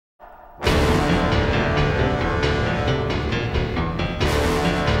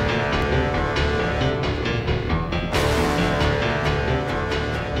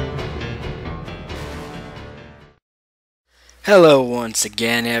Hello once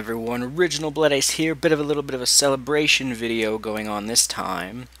again everyone, Original Blood Ace here, a little bit of a celebration video going on this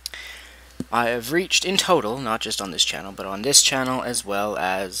time. I have reached in total, not just on this channel, but on this channel as well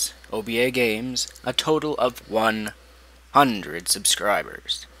as OBA Games, a total of 100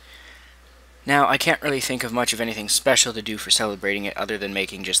 subscribers. Now, I can't really think of much of anything special to do for celebrating it other than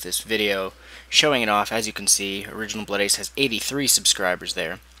making just this video, showing it off. As you can see, Original Blood Ace has 83 subscribers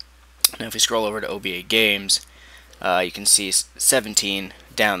there. Now if we scroll over to OBA Games, you can see 17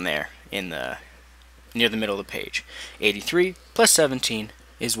 down there in near the middle of the page. 83 plus 17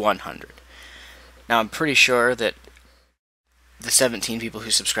 is 100. Now I'm pretty sure that the 17 people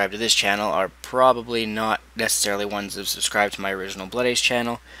who subscribe to this channel are probably not necessarily ones that have subscribed to my Original Blood Ace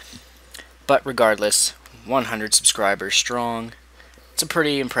channel, but regardless, 100 subscribers strong. It's a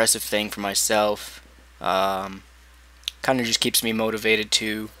pretty impressive thing for myself. Kind of just keeps me motivated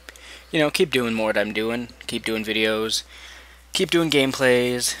to keep doing more what I'm doing, keep doing videos, keep doing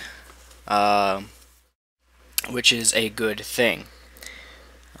gameplays, which is a good thing.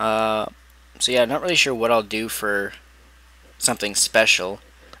 So yeah, not really sure what I'll do for something special.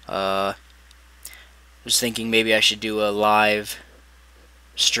 Was thinking maybe I should do a live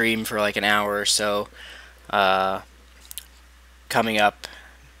stream for like an hour or so. Coming up,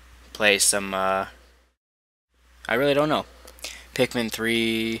 play some, I really don't know. Pikmin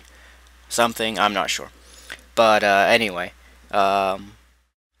 3... something, I'm not sure. But anyway,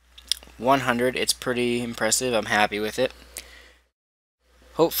 100, it's pretty impressive. I'm happy with it.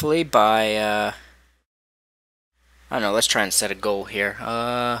 Hopefully by, I don't know, let's try and set a goal here.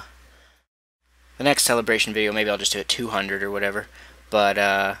 The next celebration video, maybe I'll just do it 200 or whatever. But,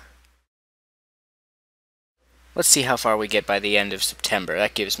 let's see how far we get by the end of September.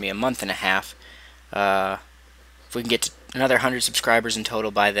 That gives me a month and a half. If we can get to another 100 subscribers in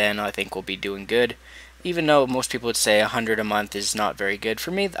total by then, I think we'll be doing good. Even though most people would say 100 a month is not very good,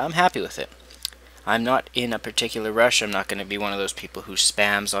 for me, I'm happy with it. I'm not in a particular rush. I'm not going to be one of those people who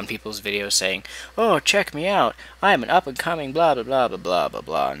spams on people's videos saying, "Oh, check me out, I'm an up-and-coming blah blah blah blah blah blah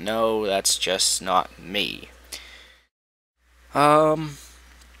blah." No, that's just not me. There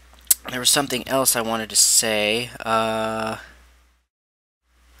was something else I wanted to say. I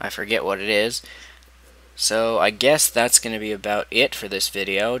forget what it is. So I guess that's going to be about it for this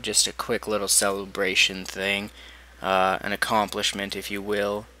video. Just a quick little celebration thing. An accomplishment, if you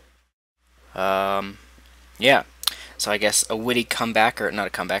will. Yeah. So I guess a witty comeback, or not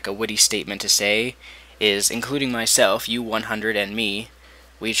a comeback, a witty statement to say is, including myself, you 100 and me,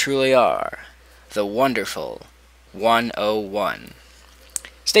 we truly are the wonderful 101.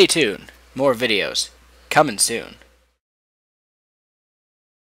 Stay tuned. More videos coming soon.